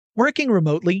Working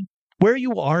remotely, where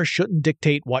you are shouldn't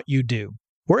dictate what you do.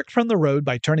 Work from the road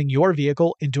by turning your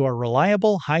vehicle into a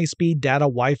reliable high-speed data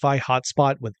Wi-Fi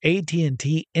hotspot with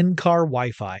AT&T in-car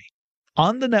Wi-Fi.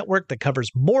 On the network that covers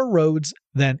more roads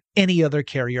than any other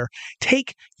carrier,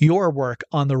 take your work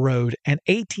on the road and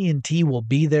AT&T will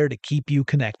be there to keep you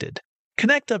connected.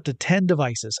 Connect up to 10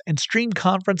 devices and stream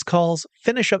conference calls,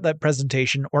 finish up that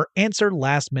presentation, or answer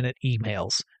last-minute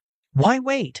emails. Why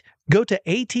wait? Go to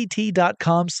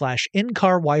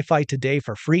att.com/in-car Wi-Fi today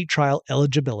for free trial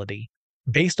eligibility.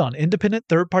 Based on independent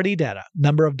third-party data,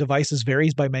 number of devices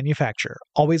varies by manufacturer.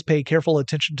 Always pay careful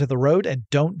attention to the road and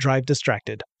don't drive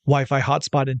distracted. Wi-Fi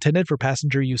hotspot intended for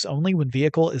passenger use only when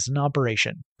vehicle is in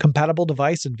operation. Compatible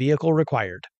device and vehicle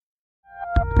required.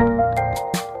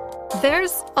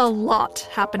 There's a lot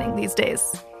happening these days,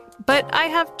 but I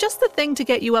have just the thing to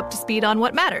get you up to speed on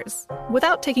what matters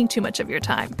without taking too much of your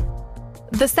time.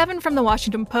 The 7 from the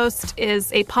Washington Post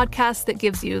is a podcast that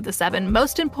gives you the 7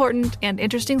 most important and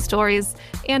interesting stories,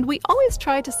 and we always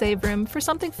try to save room for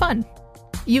something fun.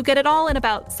 You get it all in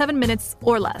about 7 minutes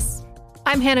or less.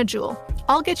 I'm Hannah Jewell.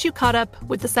 I'll get you caught up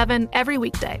with the 7 every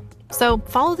weekday. So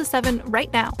follow the 7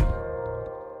 right now.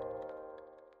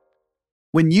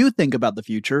 When you think about the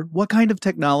future, what kind of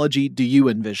technology do you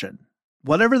envision?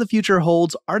 Whatever the future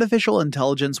holds, artificial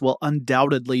intelligence will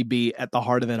undoubtedly be at the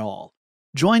heart of it all.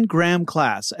 Join Graham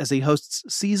Class as he hosts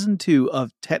Season 2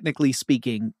 of Technically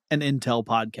Speaking, an Intel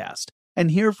podcast,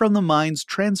 and hear from the minds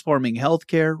transforming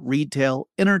healthcare, retail,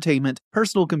 entertainment,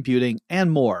 personal computing,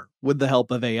 and more with the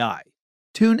help of AI.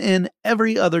 Tune in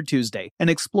every other Tuesday and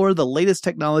explore the latest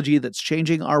technology that's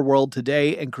changing our world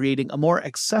today and creating a more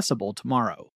accessible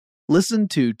tomorrow. Listen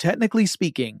to Technically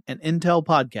Speaking, an Intel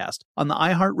podcast on the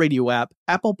iHeartRadio app,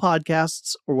 Apple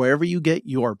Podcasts, or wherever you get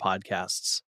your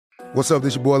podcasts. What's up,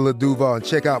 this your boy Lil Duval, and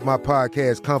check out my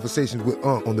podcast, Conversations with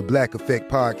Unc, on the Black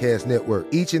Effect Podcast Network.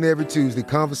 Each and every Tuesday,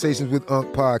 Conversations with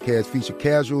Unc podcast feature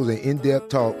casuals and in-depth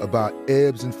talk about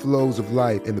ebbs and flows of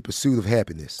life and the pursuit of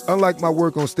happiness. Unlike my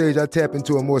work on stage, I tap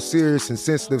into a more serious and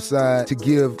sensitive side to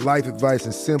give life advice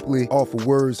and simply offer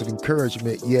words of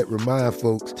encouragement, yet remind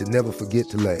folks to never forget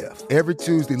to laugh. Every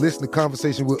Tuesday, listen to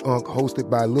Conversations with Unc, hosted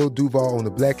by Lil Duval on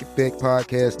the Black Effect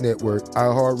Podcast Network,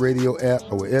 iHeartRadio app,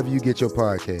 or wherever you get your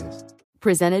podcasts.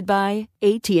 Presented by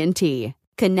AT&T.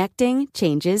 Connecting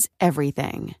changes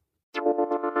everything.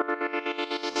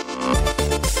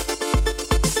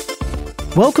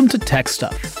 Welcome to Tech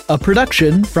Stuff, a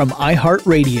production from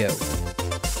iHeartRadio.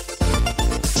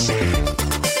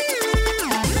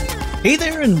 Hey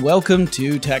there and welcome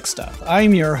to Tech Stuff.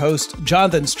 I'm your host,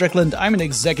 Jonathan Strickland. I'm an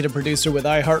executive producer with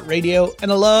iHeartRadio,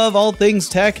 and I love all things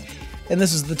tech. And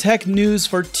this is the tech news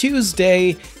for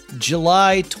Tuesday,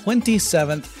 July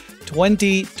 27th,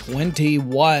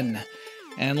 2021.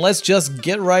 And let's just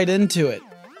get right into it.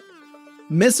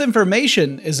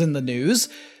 Misinformation is in the news,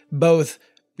 both,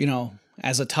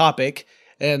 as a topic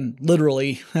and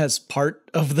literally as part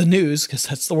of the news, because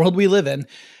that's the world we live in.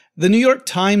 The New York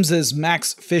Times'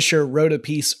 Max Fisher wrote a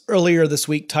piece earlier this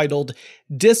week titled,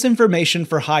 "Disinformation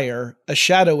for Hire, a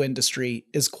Shadow Industry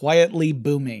is Quietly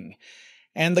Booming."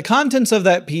 And the contents of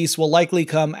that piece will likely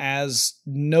come as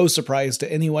no surprise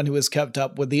to anyone who has kept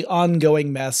up with the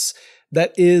ongoing mess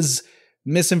that is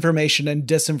misinformation and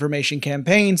disinformation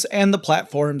campaigns and the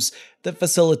platforms that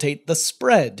facilitate the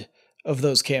spread of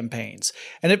those campaigns.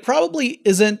 And it probably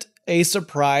isn't a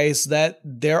surprise that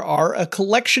there are a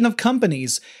collection of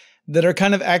companies that are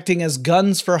kind of acting as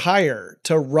guns for hire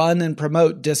to run and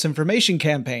promote disinformation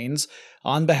campaigns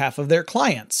on behalf of their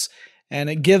clients. And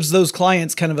it gives those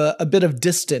clients kind of a bit of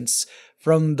distance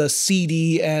from the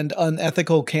seedy and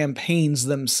unethical campaigns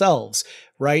themselves,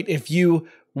 right? If you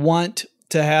want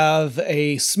to have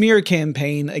a smear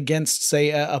campaign against,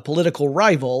 say, a political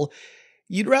rival,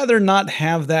 you'd rather not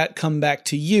have that come back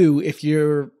to you if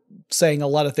you're saying a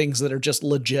lot of things that are just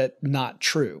legit not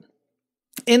true.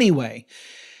 Anyway,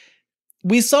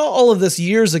 we saw all of this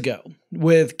years ago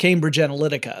with Cambridge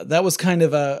Analytica. That was kind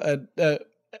of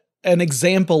an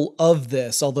example of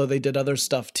this, although they did other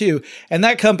stuff too. And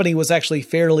that company was actually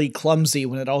fairly clumsy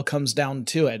when it all comes down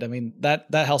to it. I mean,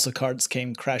 that house of cards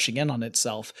came crashing in on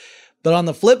itself. But on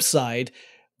the flip side,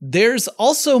 there's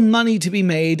also money to be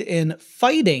made in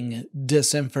fighting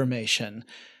disinformation.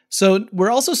 So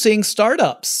we're also seeing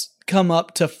startups come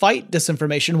up to fight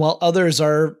disinformation while others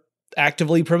are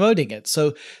actively promoting it.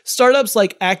 So startups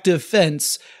like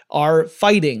ActiveFence are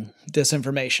fighting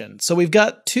disinformation. So we've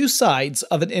got two sides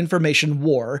of an information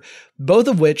war, both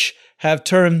of which have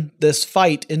turned this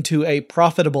fight into a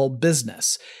profitable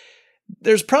business.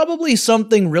 There's probably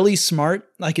something really smart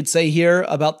I could say here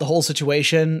about the whole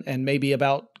situation and maybe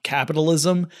about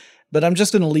capitalism but I'm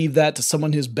just going to leave that to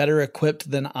someone who's better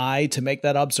equipped than I to make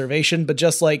that observation, but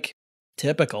just like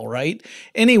typical, right?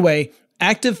 Anyway,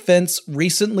 ActiveFence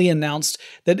recently announced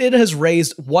that it has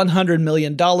raised $100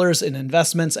 million in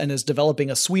investments and is developing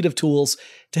a suite of tools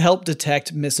to help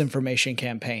detect misinformation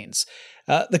campaigns.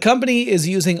 The company is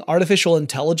using artificial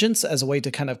intelligence as a way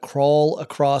to kind of crawl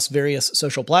across various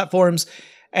social platforms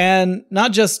and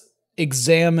not just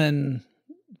examine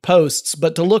posts,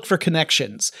 but to look for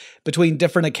connections between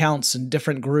different accounts and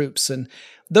different groups. And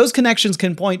those connections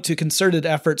can point to concerted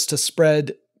efforts to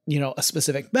spread, a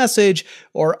specific message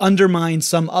or undermine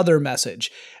some other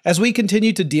message. As we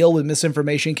continue to deal with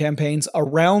misinformation campaigns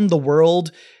around the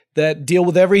world that deal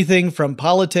with everything from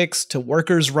politics to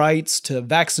workers' rights to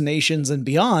vaccinations and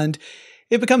beyond,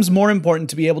 it becomes more important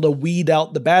to be able to weed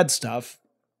out the bad stuff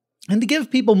and to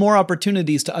give people more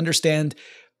opportunities to understand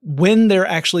when they're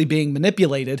actually being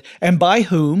manipulated and by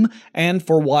whom and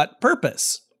for what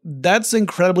purpose. That's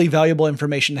incredibly valuable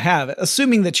information to have,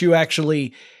 assuming that you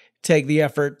actually take the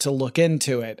effort to look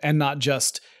into it and not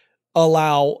just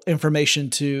allow information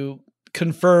to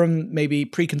confirm maybe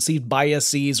preconceived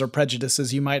biases or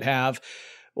prejudices you might have,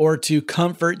 or to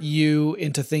comfort you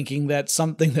into thinking that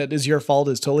something that is your fault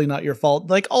is totally not your fault.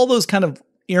 Like all those kind of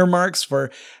earmarks for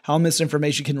how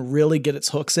misinformation can really get its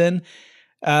hooks in.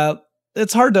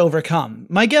 It's hard to overcome.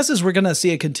 My guess is we're going to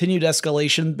see a continued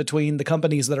escalation between the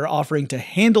companies that are offering to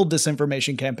handle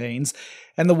disinformation campaigns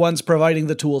and the ones providing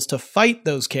the tools to fight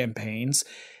those campaigns,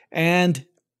 and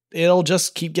it'll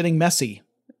just keep getting messy.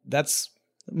 That's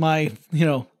my,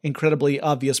 incredibly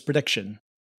obvious prediction.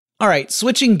 All right,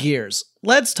 switching gears.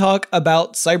 Let's talk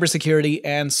about cybersecurity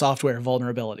and software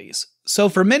vulnerabilities. So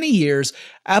for many years,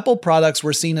 Apple products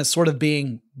were seen as sort of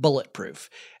being bulletproof.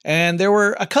 And there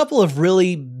were a couple of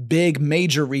really big,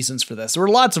 major reasons for this. There were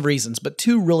lots of reasons, but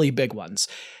two really big ones.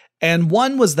 And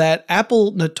one was that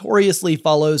Apple notoriously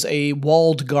follows a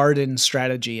walled garden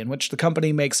strategy in which the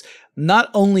company makes not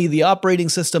only the operating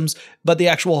systems, but the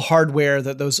actual hardware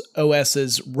that those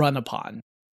OSs run upon.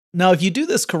 Now, if you do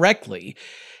this correctly,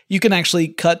 you can actually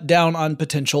cut down on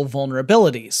potential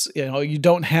vulnerabilities. You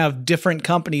don't have different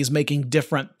companies making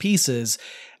different pieces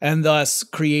and thus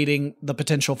creating the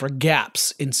potential for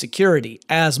gaps in security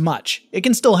as much. It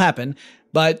can still happen,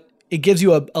 but it gives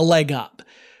you a leg up.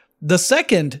 The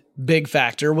second big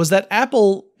factor was that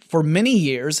Apple, for many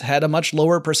years, had a much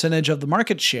lower percentage of the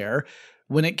market share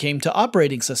when it came to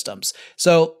operating systems.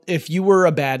 So if you were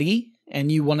a baddie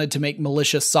and you wanted to make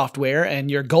malicious software and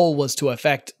your goal was to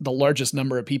affect the largest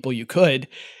number of people you could,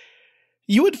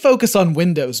 you would focus on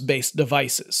Windows-based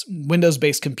devices,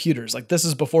 Windows-based computers. Like this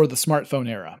is before the smartphone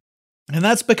era. And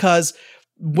that's because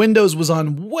Windows was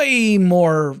on way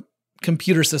more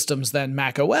computer systems than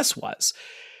Mac OS was.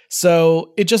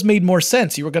 So it just made more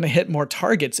sense. You were going to hit more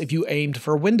targets if you aimed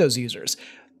for Windows users.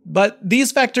 But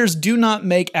these factors do not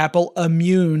make Apple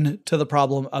immune to the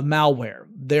problem of malware.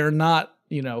 They're not,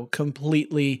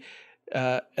 completely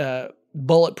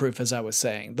bulletproof, as I was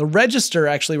saying. The Register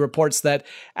actually reports that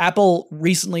Apple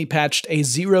recently patched a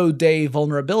 0-day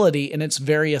vulnerability in its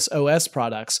various OS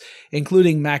products,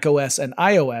 including macOS and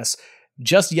iOS,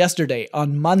 just yesterday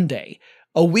on Monday.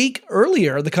 A week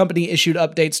earlier, the company issued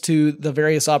updates to the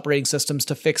various operating systems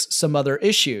to fix some other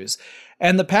issues.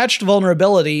 And the patched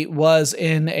vulnerability was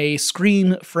in a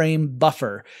screen frame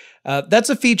buffer. That's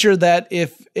a feature that,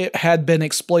 if it had been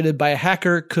exploited by a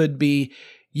hacker, could be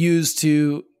used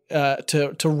to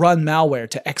run malware,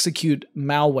 to execute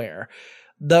malware.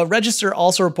 The Register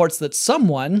also reports that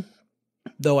someone,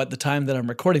 though at the time that I'm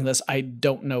recording this, I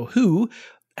don't know who,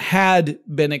 had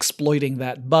been exploiting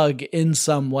that bug in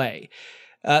some way.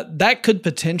 That could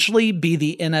potentially be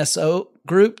the NSO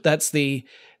group. That's the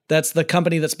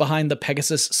company that's behind the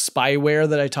Pegasus spyware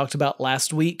that I talked about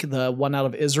last week, the one out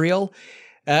of Israel.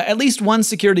 At least one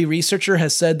security researcher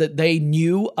has said that they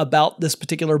knew about this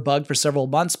particular bug for several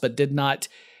months, but did not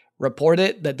report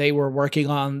it, that they were working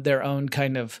on their own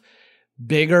kind of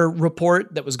bigger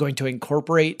report that was going to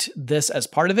incorporate this as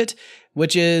part of it,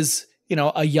 which is, a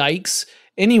yikes.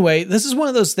 Anyway, this is one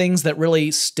of those things that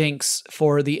really stinks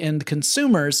for the end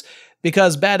consumers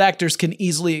because bad actors can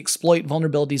easily exploit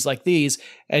vulnerabilities like these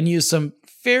and use some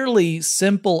fairly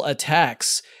simple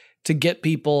attacks to get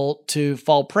people to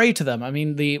fall prey to them. I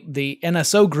mean, the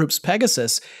NSO group's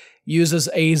Pegasus uses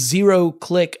a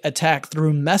 0-click attack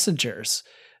through messengers,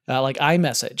 like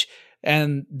iMessage,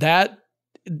 and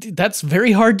that's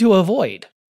very hard to avoid.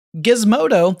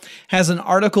 Gizmodo has an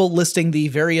article listing the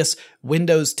various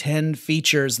Windows 10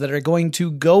 features that are going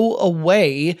to go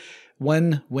away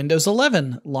when Windows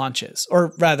 11 launches.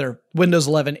 Or rather, Windows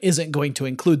 11 isn't going to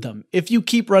include them. If you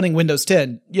keep running Windows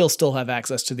 10, you'll still have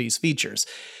access to these features.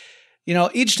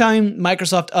 Each time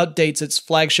Microsoft updates its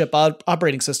flagship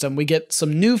operating system, we get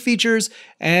some new features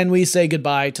and we say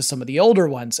goodbye to some of the older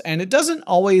ones. And it doesn't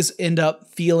always end up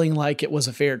feeling like it was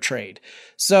a fair trade.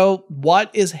 So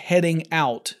what is heading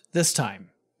out this time?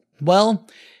 Well,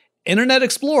 Internet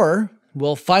Explorer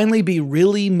will finally be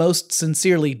really most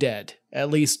sincerely dead,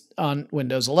 at least on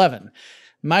Windows 11.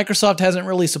 Microsoft hasn't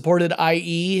really supported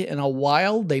IE in a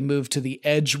while. They moved to the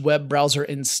Edge web browser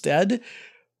instead.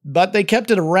 But they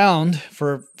kept it around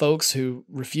for folks who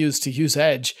refused to use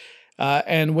Edge,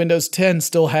 and Windows 10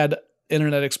 still had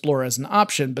Internet Explorer as an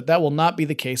option, but that will not be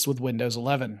the case with Windows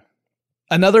 11.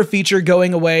 Another feature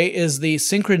going away is the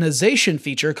synchronization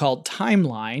feature called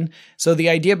Timeline. So the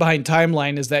idea behind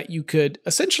Timeline is that you could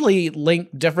essentially link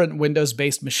different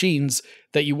Windows-based machines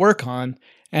that you work on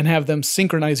and have them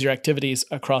synchronize your activities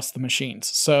across the machines.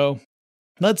 So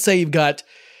let's say you've got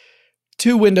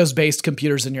 2 Windows-based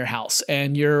computers in your house,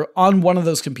 and you're on one of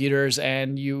those computers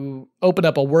and you open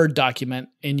up a Word document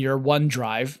in your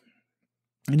OneDrive,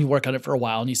 and you work on it for a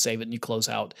while and you save it and you close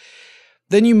out.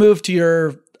 Then you move to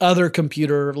your other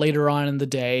computer later on in the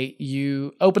day,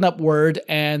 you open up Word,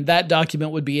 and that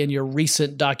document would be in your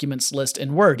recent documents list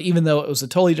in Word, even though it was a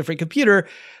totally different computer,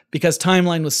 because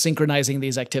Timeline was synchronizing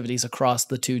these activities across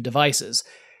the 2 devices.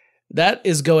 That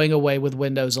is going away with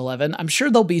Windows 11. I'm sure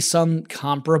there'll be some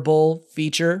comparable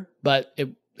feature, but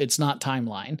it's not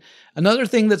Timeline. Another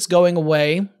thing that's going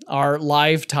away are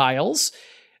live tiles,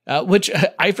 which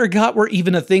I forgot were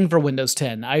even a thing for Windows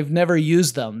 10. I've never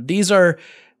used them. These are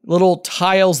little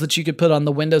tiles that you could put on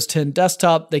the Windows 10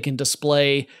 desktop. They can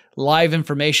display live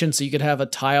information, so you could have a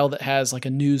tile that has like a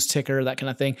news ticker, that kind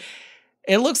of thing.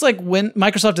 It looks like when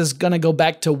Microsoft is going to go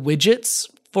back to widgets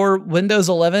for Windows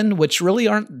 11, which really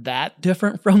aren't that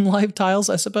different from live tiles,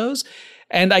 I suppose.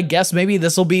 And I guess maybe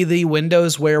this will be the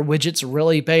Windows where widgets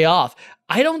really pay off.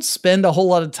 I don't spend a whole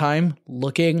lot of time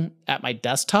looking at my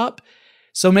desktop,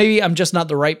 so maybe I'm just not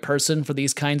the right person for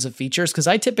these kinds of features, because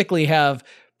I typically have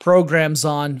programs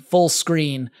on full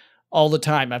screen all the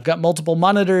time. I've got multiple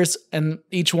monitors, and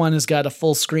each one has got a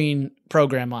full screen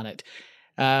program on it,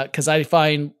 because I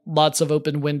find lots of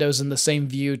open windows in the same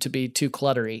view to be too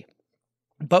cluttery.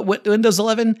 But with Windows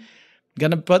 11, I'm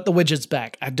going to put the widgets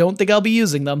back. I don't think I'll be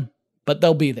using them, but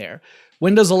they'll be there.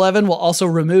 Windows 11 will also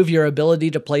remove your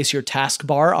ability to place your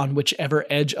taskbar on whichever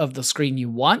edge of the screen you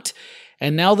want.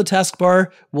 And now the taskbar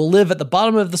will live at the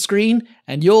bottom of the screen,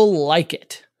 and you'll like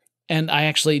it. And I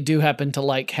actually do happen to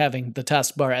like having the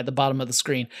taskbar at the bottom of the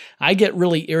screen. I get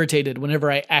really irritated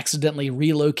whenever I accidentally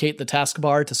relocate the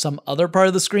taskbar to some other part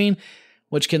of the screen,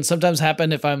 which can sometimes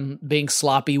happen if I'm being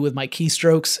sloppy with my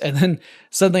keystrokes, and then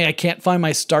suddenly I can't find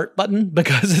my start button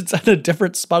because it's at a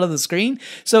different spot of the screen.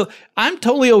 So I'm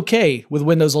totally okay with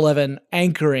Windows 11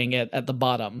 anchoring it at the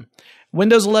bottom.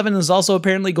 Windows 11 is also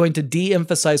apparently going to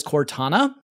de-emphasize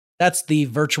Cortana. That's the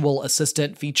virtual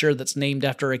assistant feature that's named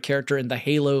after a character in the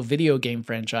Halo video game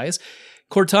franchise.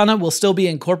 Cortana will still be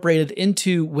incorporated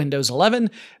into Windows 11,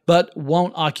 but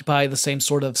won't occupy the same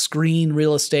sort of screen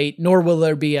real estate, nor will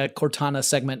there be a Cortana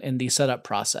segment in the setup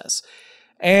process.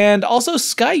 And also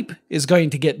Skype is going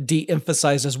to get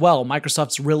de-emphasized as well.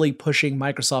 Microsoft's really pushing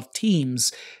Microsoft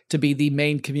Teams to be the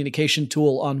main communication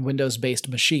tool on Windows-based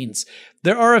machines.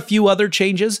 There are a few other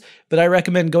changes, but I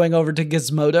recommend going over to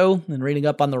Gizmodo and reading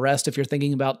up on the rest if you're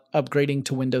thinking about upgrading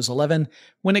to Windows 11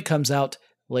 when it comes out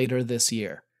later this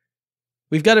year.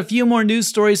 We've got a few more news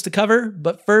stories to cover,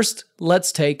 but first,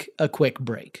 let's take a quick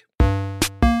break.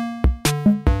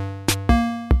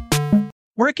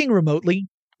 Working remotely,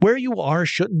 where you are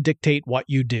shouldn't dictate what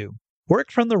you do.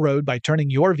 Work from the road by turning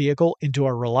your vehicle into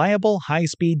a reliable,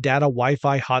 high-speed data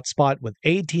Wi-Fi hotspot with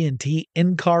AT&T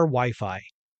in-car Wi-Fi.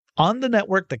 On the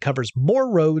network that covers more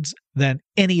roads than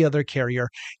any other carrier,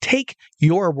 take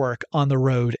your work on the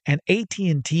road, and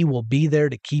AT&T will be there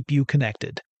to keep you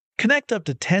connected. Connect up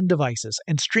to 10 devices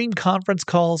and stream conference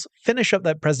calls, finish up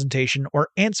that presentation, or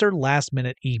answer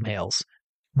last-minute emails.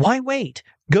 Why wait?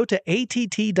 Go to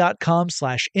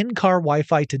att.com/in-car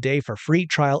Wi-Fi today for free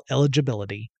trial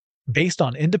eligibility. Based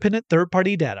on independent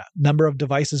third-party data, number of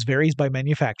devices varies by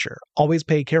manufacturer. Always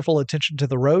pay careful attention to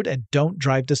the road and don't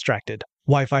drive distracted.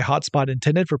 Wi-Fi hotspot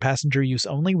intended for passenger use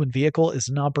only when vehicle is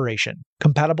in operation.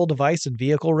 Compatible device and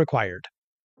vehicle required.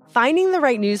 Finding the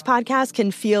right news podcast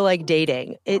can feel like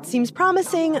dating. It seems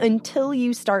promising until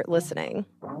you start listening.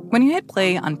 When you hit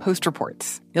play on Post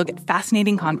Reports, you'll get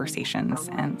fascinating conversations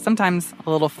and sometimes a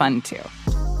little fun, too.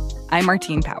 I'm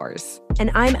Martine Powers.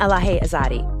 And I'm Elahe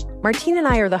Azadi. Martine and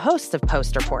I are the hosts of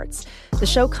Post Reports. The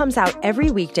show comes out every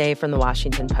weekday from The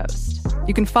Washington Post.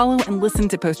 You can follow and listen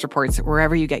to Post Reports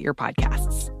wherever you get your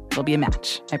podcasts. It'll be a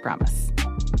match, I promise.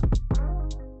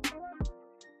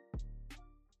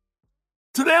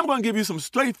 Today I'm going to give you some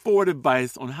straightforward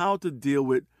advice on how to deal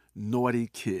with naughty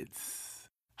kids.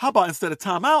 How about instead of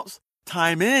timeouts,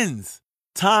 time-ins?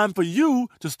 Time for you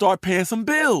to start paying some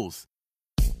bills.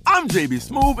 I'm JB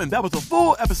Smoove, and that was a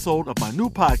full episode of my new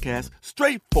podcast,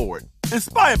 Straightforward,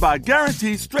 inspired by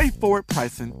guaranteed straightforward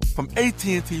pricing from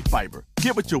AT&T Fiber.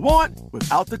 Get what you want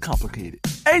without the complicated.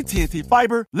 AT&T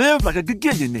Fiber, live like a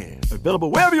gigillionaire. Available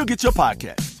wherever you get your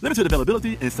podcasts. Limited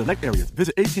availability in select areas.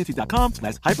 Visit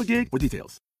AT&T.com/hypergig for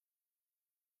details.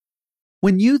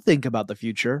 When you think about the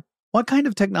future, what kind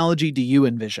of technology do you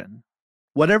envision?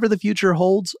 Whatever the future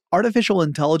holds, artificial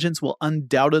intelligence will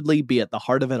undoubtedly be at the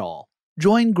heart of it all.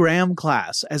 Join Graham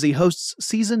Class as he hosts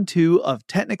Season 2 of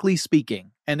Technically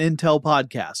Speaking, an Intel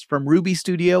podcast from Ruby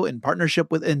Studio in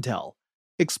partnership with Intel.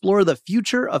 Explore the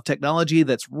future of technology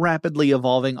that's rapidly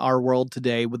evolving our world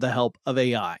today with the help of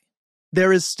AI.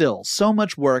 There is still so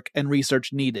much work and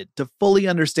research needed to fully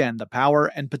understand the power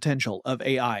and potential of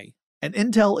AI, and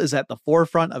Intel is at the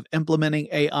forefront of implementing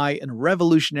AI in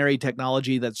revolutionary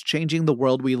technology that's changing the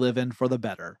world we live in for the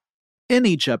better. In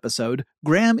each episode,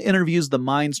 Graham interviews the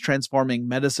minds transforming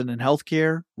medicine and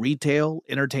healthcare, retail,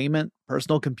 entertainment,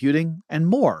 personal computing, and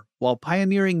more, while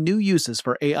pioneering new uses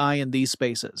for AI in these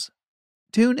spaces.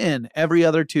 Tune in every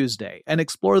other Tuesday and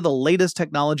explore the latest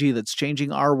technology that's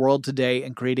changing our world today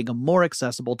and creating a more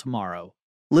accessible tomorrow.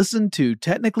 Listen to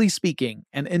Technically Speaking,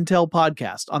 an Intel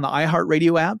podcast on the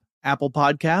iHeartRadio app, Apple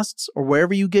Podcasts, or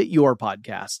wherever you get your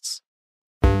podcasts.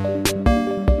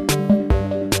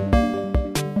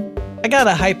 I got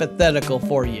a hypothetical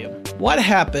for you. What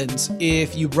happens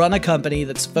if you run a company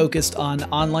that's focused on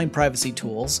online privacy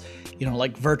tools,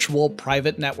 like virtual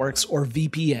private networks or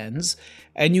VPNs,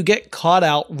 and you get caught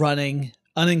out running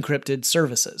unencrypted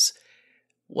services?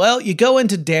 Well, you go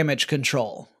into damage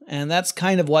control, and that's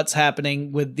kind of what's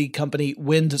happening with the company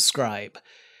Windscribe.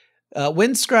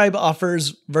 Windscribe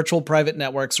offers virtual private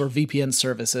networks or VPN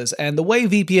services, and the way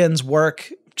VPNs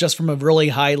work, just from a really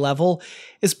high level,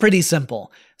 is pretty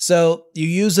simple. So you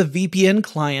use a VPN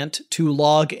client to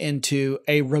log into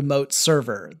a remote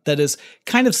server that is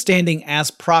kind of standing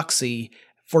as proxy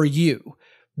for you.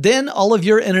 Then all of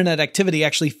your internet activity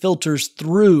actually filters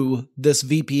through this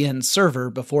VPN server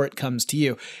before it comes to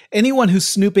you. Anyone who's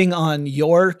snooping on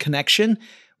your connection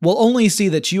will only see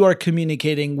that you are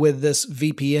communicating with this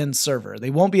VPN server. They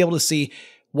won't be able to see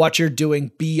what you're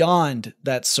doing beyond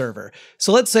that server.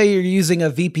 So let's say you're using a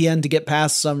VPN to get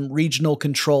past some regional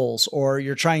controls, or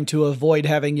you're trying to avoid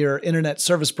having your internet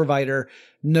service provider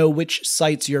know which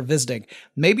sites you're visiting.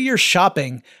 Maybe you're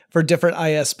shopping for different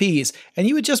ISPs, and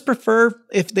you would just prefer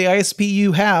if the ISP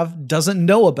you have doesn't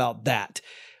know about that.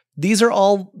 These are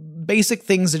all basic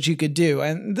things that you could do,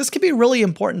 and this can be really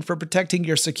important for protecting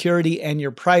your security and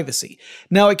your privacy.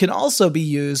 Now, it can also be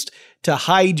used to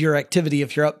hide your activity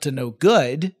if you're up to no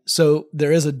good, so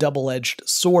there is a double-edged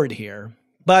sword here.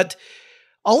 But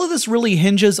all of this really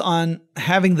hinges on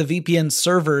having the VPN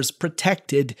servers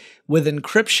protected with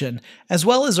encryption, as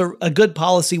well as a good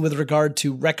policy with regard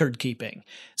to record keeping.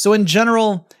 So in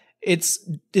general, it's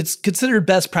considered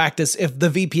best practice if the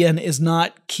VPN is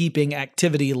not keeping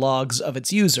activity logs of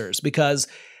its users, because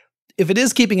if it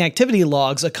is keeping activity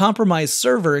logs, a compromised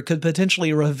server could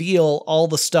potentially reveal all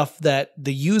the stuff that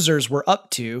the users were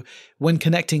up to when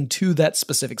connecting to that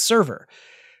specific server.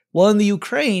 Well, in the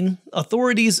Ukraine,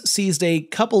 authorities seized a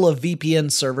couple of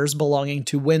VPN servers belonging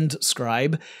to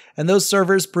Windscribe, and those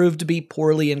servers proved to be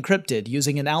poorly encrypted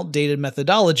using an outdated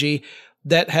methodology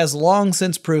that has long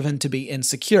since proven to be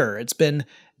insecure. It's been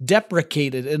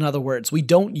deprecated, in other words. We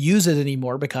don't use it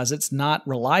anymore because it's not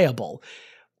reliable.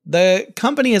 The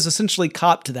company has essentially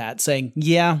copped to that, saying,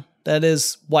 yeah, that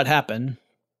is what happened.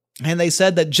 And they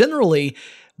said that generally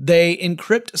they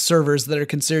encrypt servers that are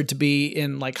considered to be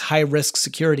in high-risk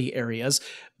security areas,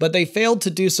 but they failed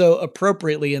to do so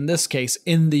appropriately in this case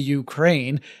in the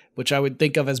Ukraine, which I would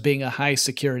think of as being a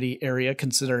high-security area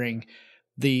considering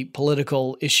the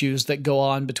political issues that go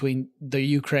on between the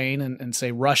Ukraine and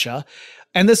say, Russia.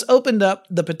 And this opened up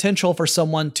the potential for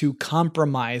someone to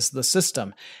compromise the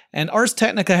system. And Ars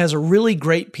Technica has a really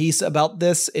great piece about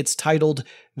this. It's titled,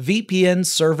 VPN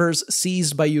Servers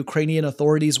Seized by Ukrainian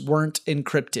Authorities Weren't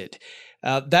Encrypted.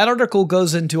 That article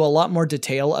goes into a lot more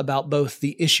detail about both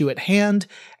the issue at hand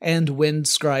and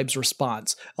Windscribe's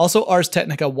response. Also, Ars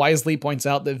Technica wisely points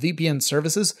out that VPN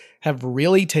services have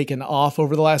really taken off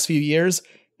over the last few years,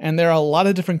 and there are a lot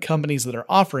of different companies that are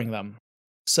offering them.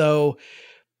 So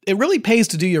it really pays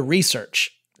to do your research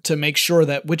to make sure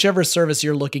that whichever service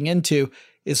you're looking into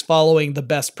is following the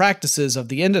best practices of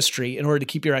the industry in order to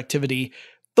keep your activity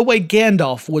the way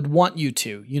Gandalf would want you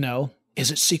to, Is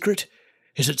it secret?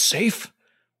 Is it safe?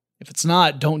 If it's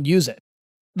not, don't use it.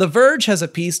 The Verge has a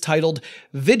piece titled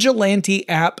Vigilante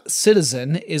App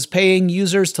Citizen is Paying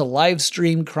Users to Live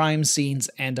Stream Crime Scenes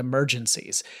and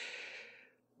Emergencies,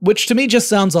 which to me just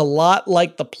sounds a lot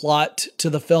like the plot to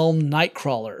the film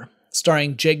Nightcrawler,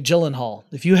 starring Jake Gyllenhaal.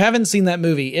 If you haven't seen that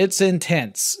movie, it's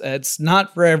intense. It's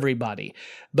not for everybody,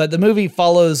 but the movie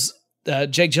follows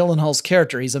Jake Gyllenhaal's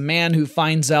character. He's a man who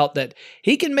finds out that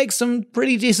he can make some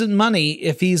pretty decent money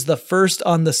if he's the first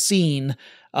on the scene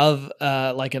of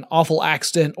like an awful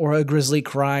accident or a grisly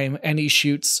crime, and he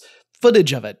shoots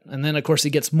footage of it. And then, of course, he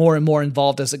gets more and more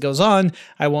involved as it goes on.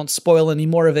 I won't spoil any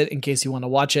more of it in case you want to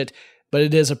watch it, but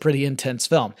it is a pretty intense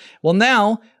film. Well,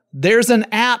 now there's an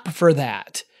app for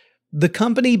that. The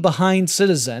company behind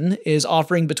Citizen is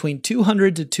offering between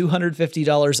 $200 to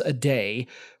 $250 a day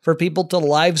for people to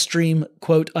live stream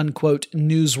quote-unquote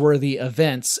newsworthy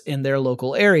events in their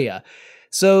local area.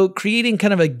 So creating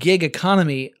kind of a gig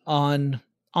economy on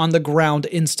the ground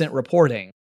instant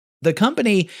reporting. The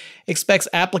company expects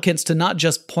applicants to not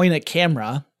just point a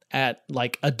camera at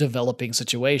like a developing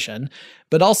situation,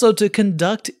 but also to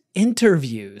conduct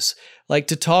interviews, like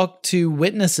to talk to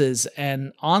witnesses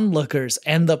and onlookers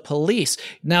and the police.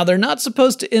 Now, they're not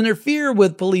supposed to interfere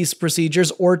with police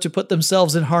procedures or to put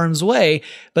themselves in harm's way,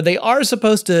 but they are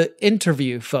supposed to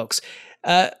interview folks.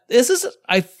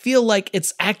 I feel like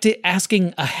it's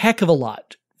asking a heck of a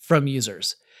lot from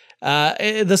users.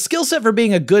 The skill set for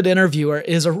being a good interviewer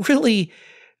is a really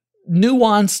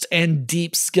nuanced and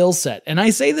deep skill set. And I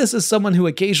say this as someone who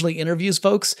occasionally interviews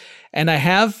folks, and I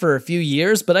have for a few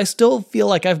years, but I still feel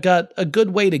like I've got a good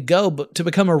way to go to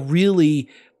become a really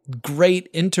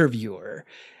great interviewer.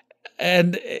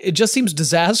 And it just seems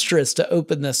disastrous to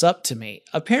open this up to me.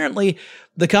 Apparently,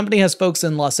 the company has folks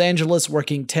in Los Angeles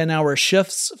working 10-hour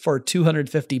shifts for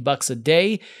 $250 a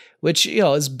day, which,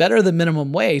 is better than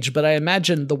minimum wage, but I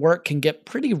imagine the work can get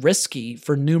pretty risky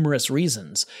for numerous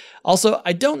reasons. Also,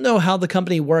 I don't know how the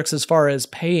company works as far as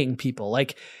paying people.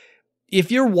 Like, if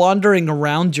you're wandering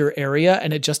around your area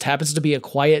and it just happens to be a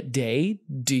quiet day,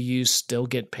 do you still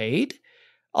get paid?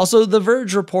 Also, The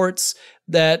Verge reports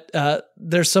that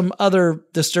there's some other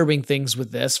disturbing things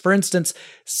with this. For instance,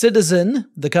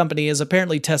 Citizen, the company, is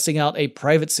apparently testing out a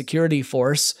private security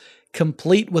force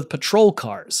complete with patrol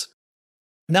cars.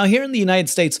 Now, here in the United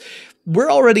States, we're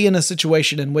already in a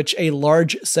situation in which a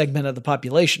large segment of the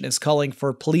population is calling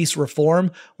for police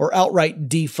reform or outright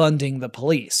defunding the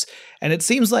police. And it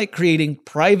seems like creating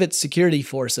private security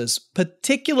forces,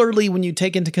 particularly when you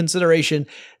take into consideration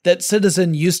that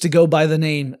Citizen used to go by the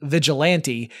name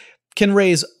Vigilante, can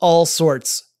raise all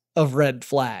sorts of red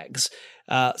flags.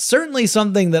 Certainly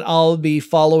something that I'll be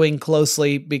following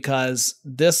closely because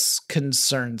this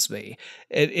concerns me.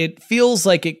 It feels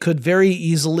like it could very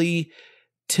easily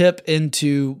tip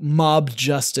into mob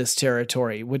justice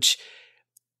territory, which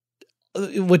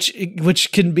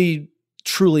can be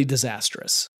truly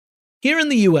disastrous. Here in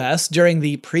the US, during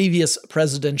the previous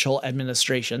presidential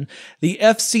administration, the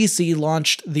FCC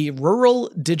launched the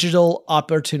Rural Digital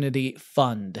Opportunity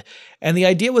Fund. And the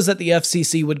idea was that the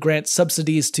FCC would grant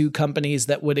subsidies to companies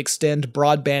that would extend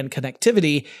broadband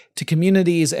connectivity to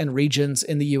communities and regions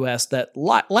in the US that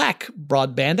lack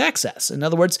broadband access. In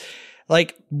other words,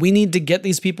 like, we need to get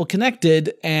these people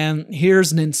connected, and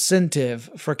here's an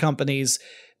incentive for companies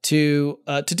to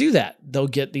do that. They'll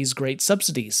get these great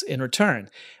subsidies in return,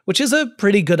 which is a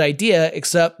pretty good idea,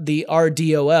 except the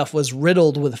RDOF was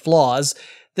riddled with flaws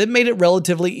that made it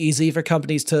relatively easy for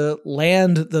companies to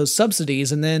land those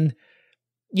subsidies and then,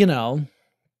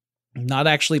 not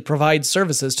actually provide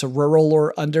services to rural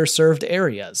or underserved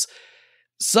areas.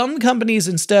 Some companies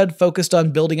instead focused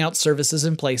on building out services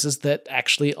in places that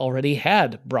actually already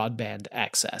had broadband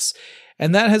access.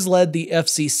 And that has led the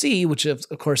FCC, which of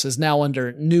course is now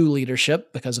under new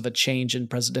leadership because of a change in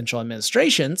presidential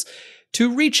administrations,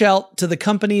 to reach out to the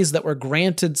companies that were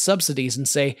granted subsidies and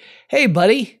say, hey,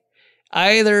 buddy,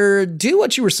 either do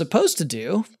what you were supposed to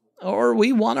do, or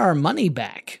we want our money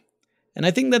back. And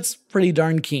I think that's pretty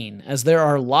darn keen, as there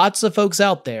are lots of folks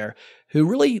out there who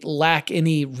really lack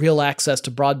any real access to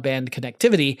broadband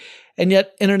connectivity, and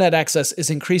yet internet access is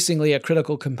increasingly a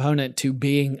critical component to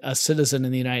being a citizen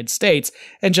in the United States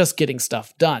and just getting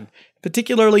stuff done,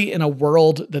 particularly in a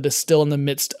world that is still in the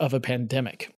midst of a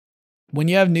pandemic. When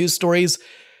you have news stories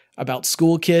about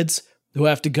school kids who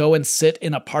have to go and sit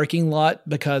in a parking lot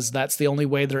because that's the only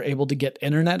way they're able to get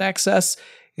internet access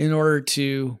in order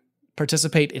to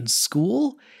participate in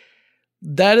school,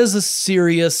 that is a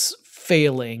serious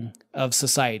failing of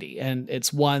society, and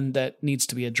it's one that needs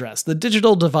to be addressed. The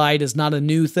digital divide is not a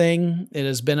new thing. It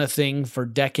has been a thing for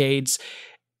decades.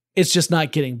 It's just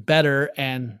not getting better,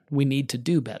 and we need to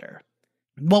do better.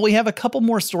 Well, we have a couple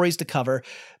more stories to cover,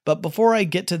 but before I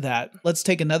get to that, let's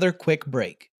take another quick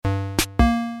break.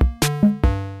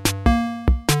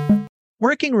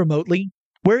 Working remotely,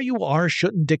 where you are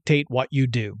shouldn't dictate what you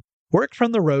do. Work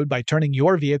from the road by turning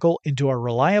your vehicle into a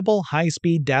reliable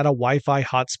high-speed data Wi-Fi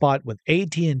hotspot with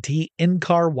AT&T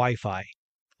in-car Wi-Fi.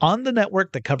 On the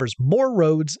network that covers more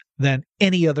roads than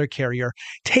any other carrier,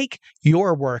 take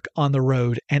your work on the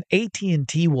road and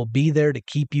AT&T will be there to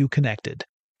keep you connected.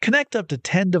 Connect up to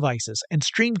 10 devices and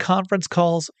stream conference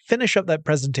calls, finish up that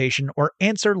presentation, or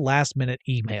answer last-minute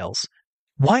emails.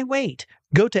 Why wait?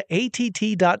 Go to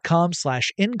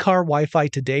att.com/in-car Wi-Fi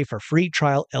today for free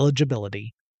trial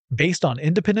eligibility. Based on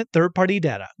independent third-party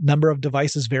data, number of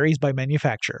devices varies by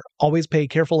manufacturer. Always pay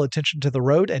careful attention to the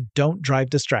road and don't drive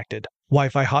distracted.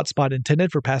 Wi-Fi hotspot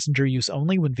intended for passenger use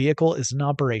only when vehicle is in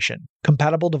operation.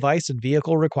 Compatible device and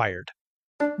vehicle required.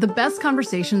 The best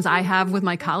conversations I have with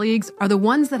my colleagues are the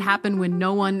ones that happen when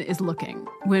no one is looking,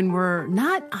 when we're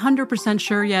not 100%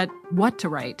 sure yet what to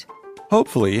write.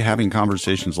 Hopefully, having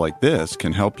conversations like this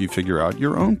can help you figure out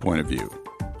your own point of view.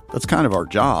 That's kind of our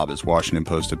job as Washington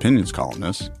Post opinions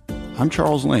columnists. I'm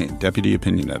Charles Lane, Deputy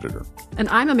Opinion Editor. And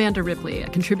I'm Amanda Ripley, a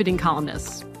contributing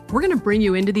columnist. We're going to bring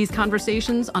you into these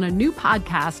conversations on a new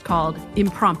podcast called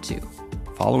Impromptu.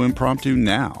 Follow Impromptu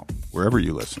now, wherever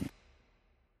you listen.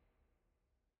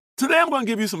 Today I'm going to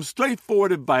give you some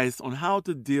straightforward advice on how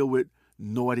to deal with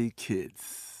naughty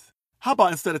kids. How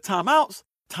about instead of timeouts,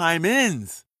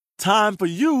 time-ins? Time for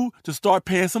you to start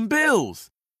paying some bills.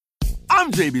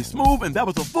 I'm JB Smoove, and that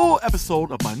was a full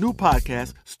episode of my new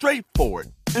podcast,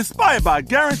 Straightforward, inspired by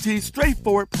guaranteed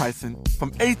straightforward pricing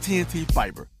from AT&T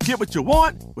Fiber. Get what you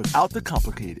want without the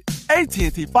complicated.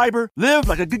 AT&T Fiber, live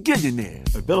like a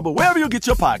gigillionaire. Available wherever you get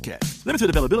your podcast. Limited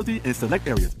availability in select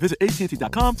areas. Visit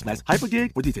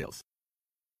AT&T.com/hypergig for details.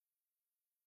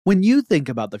 When you think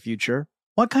about the future,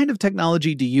 what kind of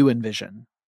technology do you envision?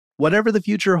 Whatever the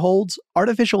future holds,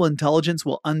 artificial intelligence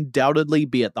will undoubtedly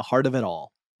be at the heart of it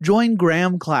all. Join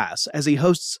Graham Class as he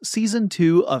hosts Season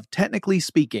 2 of Technically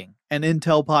Speaking, an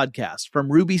Intel podcast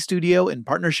from Ruby Studio in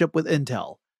partnership with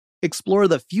Intel. Explore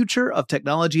the future of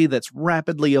technology that's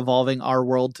rapidly evolving our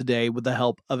world today with the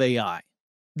help of AI.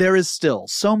 There is still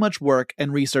so much work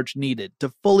and research needed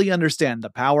to fully understand the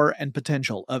power and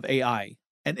potential of AI.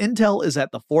 And Intel is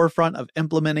at the forefront of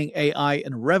implementing AI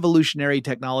in revolutionary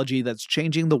technology that's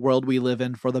changing the world we live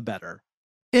in for the better.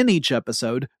 In each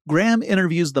episode, Graham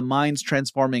interviews the minds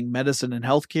transforming medicine and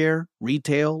healthcare,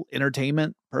 retail,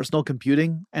 entertainment, personal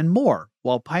computing, and more,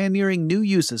 while pioneering new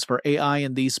uses for AI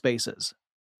in these spaces.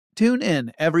 Tune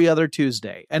in every other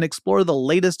Tuesday and explore the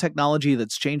latest technology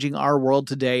that's changing our world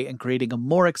today and creating a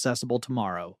more accessible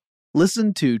tomorrow.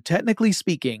 Listen to Technically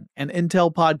Speaking, an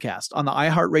Intel podcast on the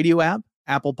iHeartRadio app,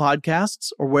 Apple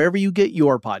Podcasts, or wherever you get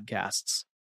your podcasts.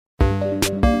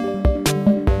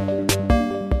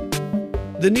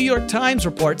 The New York Times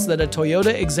reports that a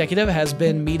Toyota executive has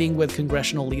been meeting with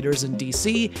congressional leaders in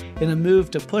D.C. in a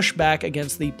move to push back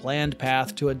against the planned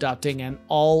path to adopting an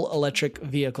all-electric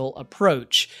vehicle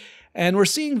approach. And we're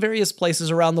seeing various places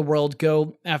around the world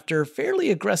go after fairly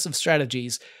aggressive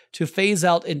strategies to phase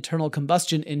out internal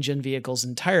combustion engine vehicles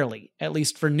entirely, at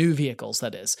least for new vehicles,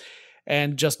 that is,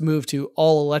 and just move to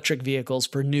all-electric vehicles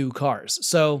for new cars.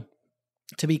 So,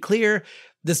 to be clear,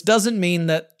 this doesn't mean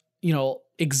that,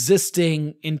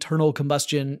 existing internal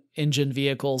combustion engine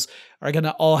vehicles are going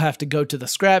to all have to go to the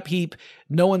scrap heap.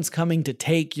 No one's coming to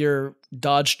take your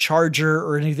Dodge Charger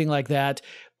or anything like that.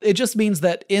 It just means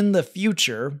that in the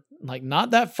future, like not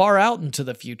that far out into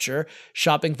the future,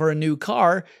 shopping for a new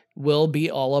car will be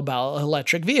all about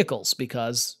electric vehicles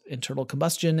because internal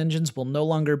combustion engines will no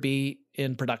longer be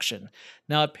in production.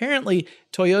 Now, apparently,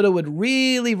 Toyota would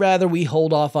really rather we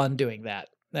hold off on doing that,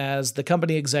 as the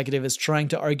company executive is trying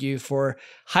to argue for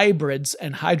hybrids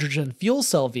and hydrogen fuel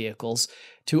cell vehicles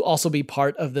to also be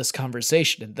part of this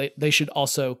conversation. They should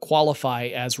also qualify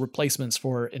as replacements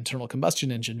for internal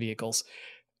combustion engine vehicles,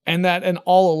 and that an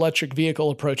all-electric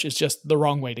vehicle approach is just the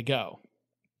wrong way to go.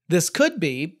 This could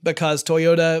be because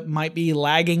Toyota might be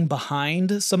lagging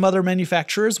behind some other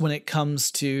manufacturers when it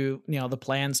comes to, the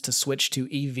plans to switch to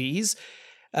EVs.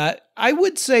 I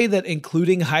would say that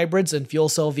including hybrids and fuel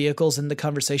cell vehicles in the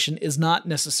conversation is not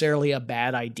necessarily a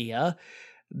bad idea.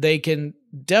 They can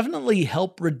definitely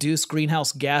help reduce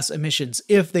greenhouse gas emissions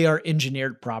if they are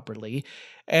engineered properly,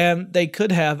 and they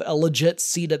could have a legit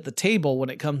seat at the table when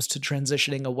it comes to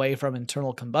transitioning away from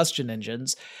internal combustion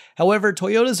engines. However,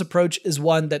 Toyota's approach is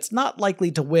one that's not likely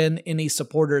to win any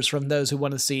supporters from those who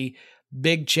want to see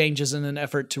big changes in an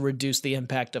effort to reduce the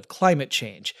impact of climate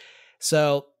change.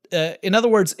 So, in other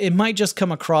words, it might just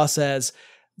come across as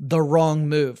the wrong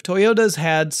move. Toyota's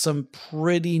had some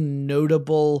pretty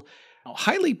notable,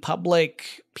 highly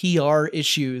public PR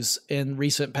issues in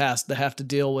recent past that have to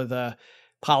deal with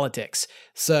politics.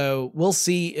 So we'll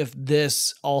see if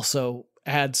this also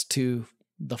adds to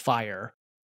the fire.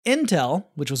 Intel,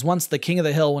 which was once the king of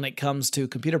the hill when it comes to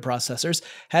computer processors,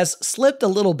 has slipped a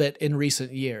little bit in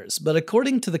recent years. But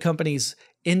according to the company's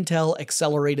Intel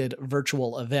Accelerated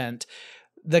Virtual event,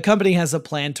 the company has a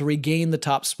plan to regain the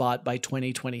top spot by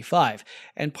 2025.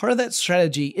 And part of that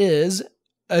strategy is,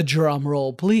 a drum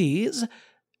roll please,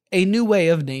 a new way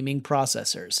of naming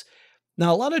processors.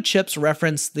 Now, a lot of chips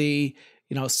reference the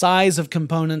size of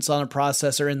components on a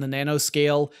processor in the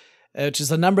nanoscale, which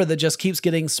is a number that just keeps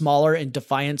getting smaller in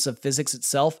defiance of physics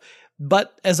itself.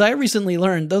 But as I recently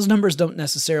learned, those numbers don't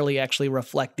necessarily actually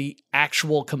reflect the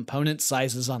actual component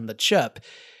sizes on the chip.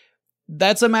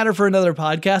 That's a matter for another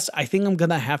podcast. I think I'm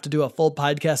going to have to do a full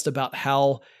podcast about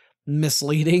how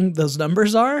misleading those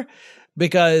numbers are,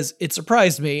 because it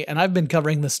surprised me, and I've been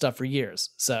covering this stuff for years,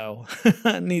 so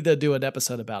I need to do an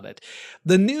episode about it.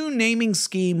 The new naming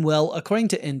scheme will, according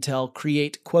to Intel,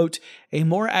 create, quote, a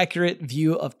more accurate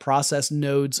view of process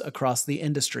nodes across the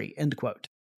industry, end quote.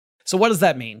 So what does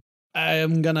that mean?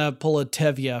 I'm gonna pull a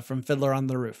Tevye from Fiddler on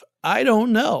the Roof. I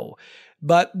don't know,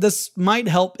 but this might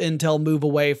help Intel move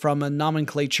away from a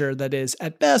nomenclature that is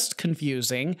at best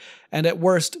confusing and at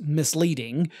worst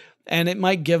misleading, and it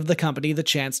might give the company the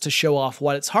chance to show off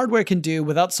what its hardware can do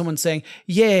without someone saying,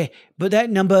 yeah, but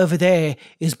that number over there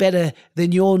is better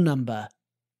than your number.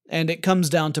 And it comes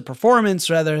down to performance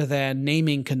rather than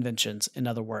naming conventions, in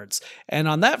other words. And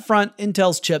on that front,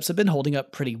 Intel's chips have been holding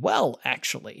up pretty well,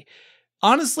 actually.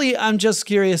 Honestly, I'm just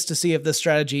curious to see if this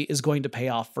strategy is going to pay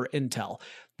off for Intel.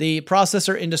 The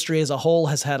processor industry as a whole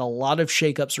has had a lot of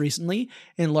shakeups recently,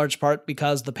 in large part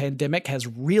because the pandemic has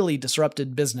really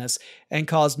disrupted business and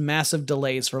caused massive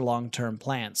delays for long-term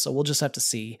plans. So we'll just have to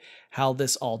see how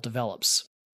this all develops.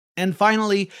 And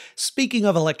finally, speaking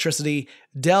of electricity,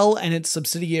 Dell and its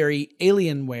subsidiary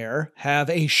Alienware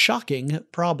have a shocking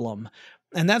problem.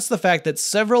 And that's the fact that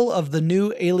several of the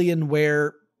new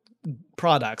Alienware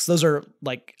products, those are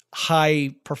like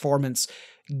high-performance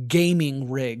gaming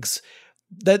rigs,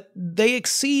 that they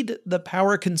exceed the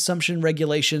power consumption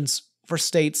regulations for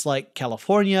states like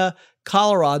California,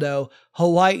 Colorado,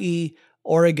 Hawaii,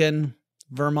 Oregon,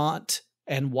 Vermont,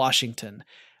 and Washington,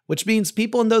 which means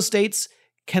people in those states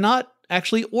cannot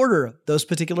actually order those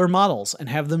particular models and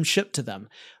have them shipped to them.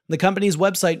 The company's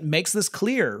website makes this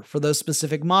clear for those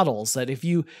specific models, that if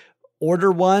you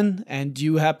order one and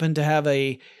you happen to have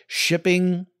a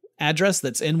shipping address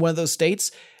that's in one of those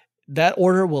states, that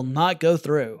order will not go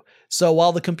through. So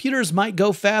while the computers might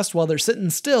go fast while they're sitting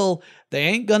still, they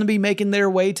ain't going to be making their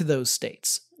way to those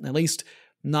states. At least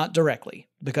not directly,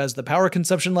 because the power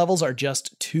consumption levels are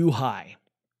just too high.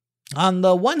 On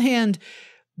the one hand,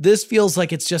 this feels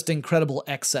like it's just incredible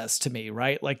excess to me,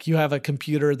 right? Like you have a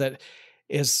computer that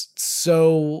is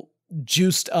so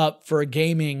juiced up for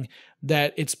gaming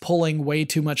that it's pulling way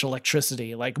too much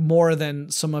electricity, like more than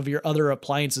some of your other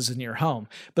appliances in your home.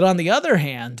 But on the other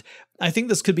hand, I think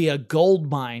this could be a gold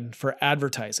mine for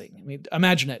advertising. I mean,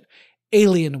 imagine it.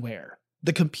 Alienware.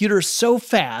 The computer's so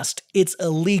fast, it's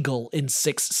illegal in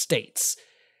 6 states.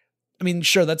 I mean,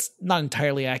 sure, that's not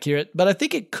entirely accurate, but I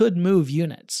think it could move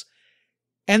units.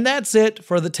 And that's it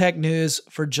for the tech news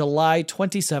for July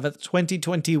 27th,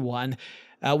 2021.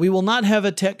 We will not have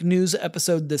a tech news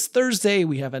episode this Thursday.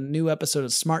 We have a new episode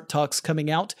of Smart Talks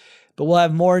coming out, but we'll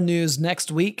have more news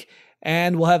next week,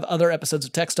 and we'll have other episodes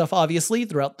of Tech Stuff, obviously,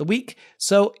 throughout the week.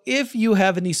 So if you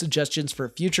have any suggestions for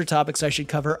future topics I should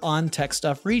cover on Tech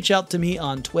Stuff, reach out to me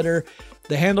on Twitter.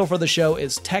 The handle for the show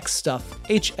is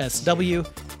TechStuffHSW,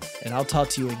 and I'll talk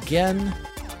to you again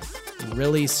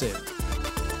really soon.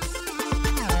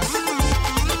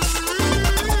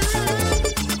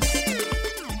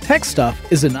 Tech Stuff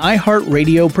is an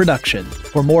iHeartRadio production.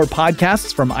 For more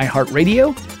podcasts from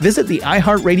iHeartRadio, visit the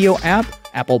iHeartRadio app,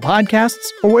 Apple Podcasts,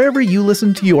 or wherever you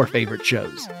listen to your favorite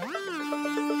shows.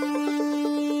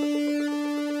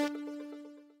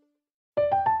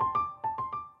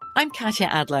 I'm Katya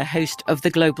Adler, host of The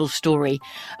Global Story.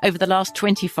 Over the last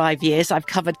 25 years, I've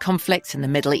covered conflicts in the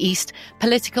Middle East,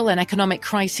 political and economic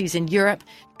crises in Europe,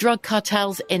 drug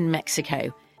cartels in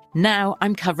Mexico. Now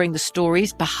I'm covering the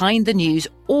stories behind the news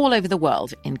all over the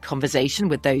world in conversation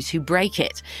with those who break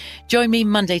it. Join me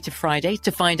Monday to Friday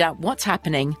to find out what's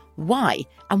happening, why,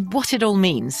 and what it all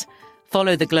means.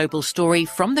 Follow The Global Story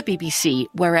from the BBC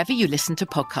wherever you listen to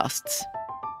podcasts.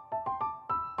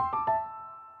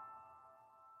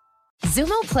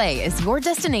 Xumo Play is your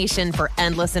destination for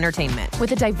endless entertainment.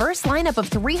 With a diverse lineup of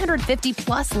 350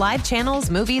 plus live channels,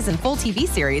 movies, and full TV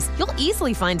series, you'll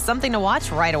easily find something to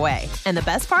watch right away. And the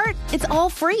best part? It's all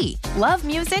free. Love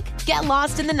music? Get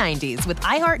lost in the 90s with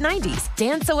iHeart 90s,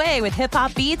 dance away with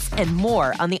hip-hop beats, and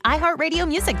more on the iHeartRadio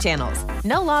music channels.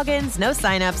 No logins, no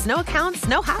signups, no accounts,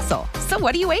 no hassle. So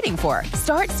what are you waiting for?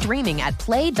 Start streaming at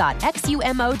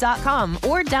play.xumo.com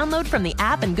or download from the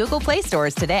app and Google Play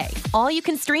stores today. All you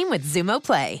can stream with Xumo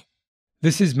Play.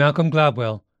 This is Malcolm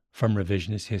Gladwell from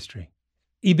Revisionist History.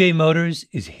 eBay Motors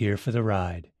is here for the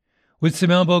ride. With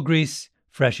some elbow grease,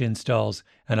 fresh installs,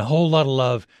 and a whole lot of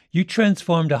love, you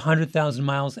transformed 100,000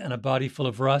 miles and a body full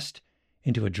of rust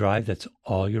into a drive that's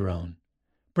all your own.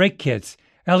 Brake kits,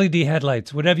 LED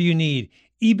headlights, whatever you need,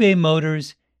 eBay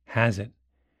Motors has it.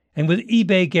 And with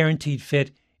eBay Guaranteed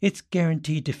Fit, it's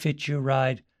guaranteed to fit your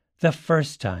ride the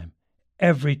first time,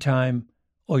 every time,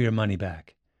 or your money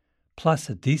back. Plus,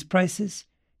 at these prices,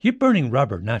 you're burning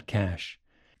rubber, not cash.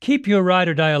 Keep your ride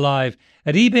or die alive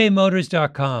at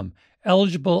ebaymotors.com.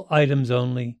 Eligible items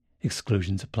only.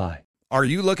 Exclusions apply. Are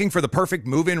you looking for the perfect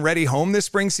move-in ready home this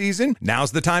spring season?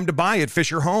 Now's the time to buy at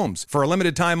Fisher Homes. For a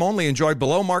limited time only, enjoy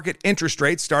below-market interest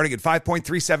rates starting at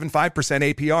 5.375%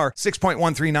 APR,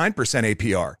 6.139%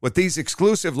 APR. With these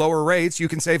exclusive lower rates, you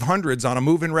can save hundreds on a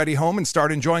move-in ready home and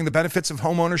start enjoying the benefits of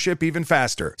homeownership even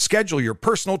faster. Schedule your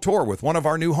personal tour with one of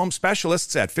our new home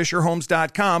specialists at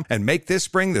FisherHomes.com and make this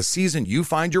spring the season you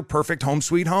find your perfect home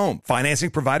sweet home. Financing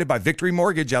provided by Victory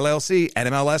Mortgage, LLC,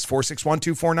 NMLS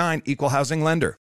 461249, Equal Housing Lender.